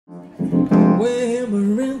When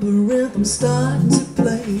marimba rhythm start to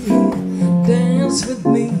play, dance with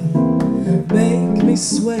me, make me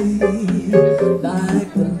sway,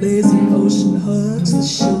 like the lazy ocean hugs the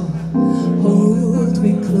shore. Hold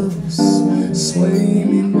me close, sway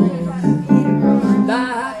me more,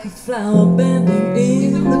 like a flower bending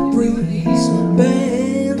in the breeze.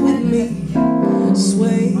 Bend with me,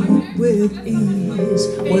 sway with ease.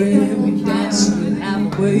 When we dance, you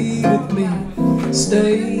have a way with me.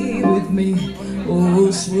 Stay with me,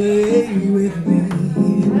 oh sway with me.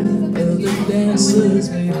 Other dancers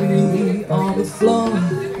may be on the floor,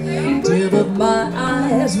 till but my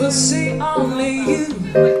eyes will see only you.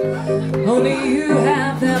 Only you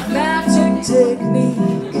have that magic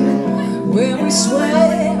technique. When we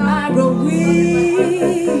sway, I grow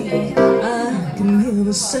weak. I can hear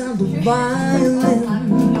the sound of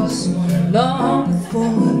violins long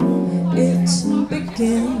before it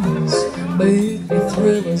begins. Make me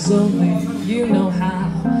thrill as only you know how.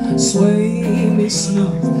 Sway me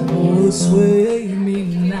smooth, oh sway me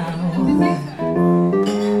now.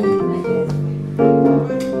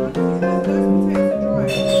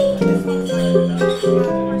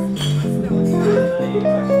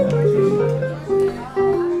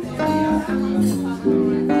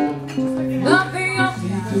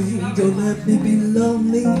 Don't let me be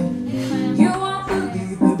lonely. You won't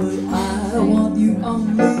believe me, but I want you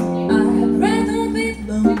only. I'd rather be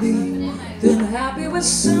lonely than happy with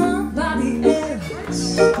somebody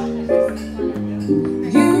else.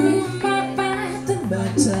 You might find the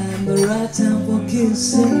right time, the right time for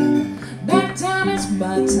kissing. That time is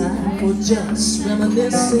my time for just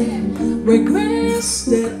reminiscing. Regret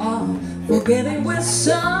instead of forgetting with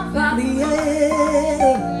somebody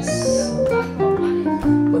else.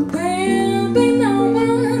 But there'll be no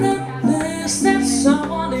one unless that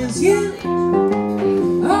someone is you.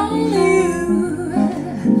 Only you.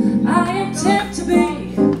 I intend to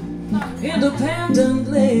be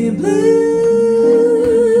independently blue.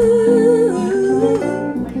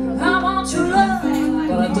 I want your love,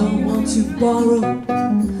 but I don't want to borrow.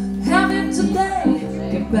 Have it today,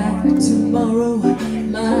 get back tomorrow.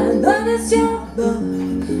 My love is your love.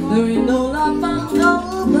 There ain't no love for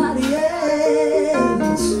nobody else.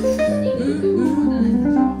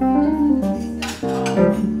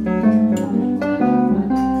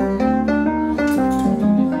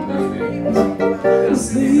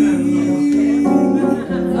 Sleep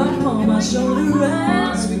upon my shoulder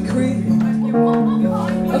as we creep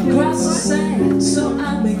across the sand, so I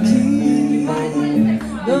may keep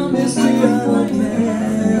the mystery I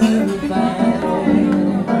can't find.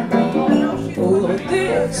 Oh,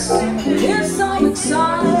 this is so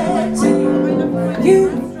exciting. You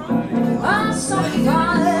are so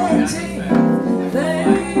inviting.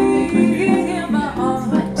 Laying in my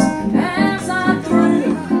arms as I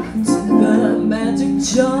thrill to the magic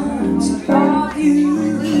charms of you.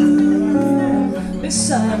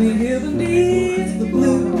 Beside me here beneath the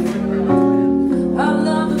blue, our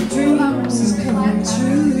love and dreams is coming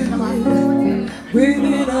true.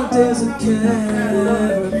 Within our desert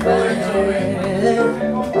caravan,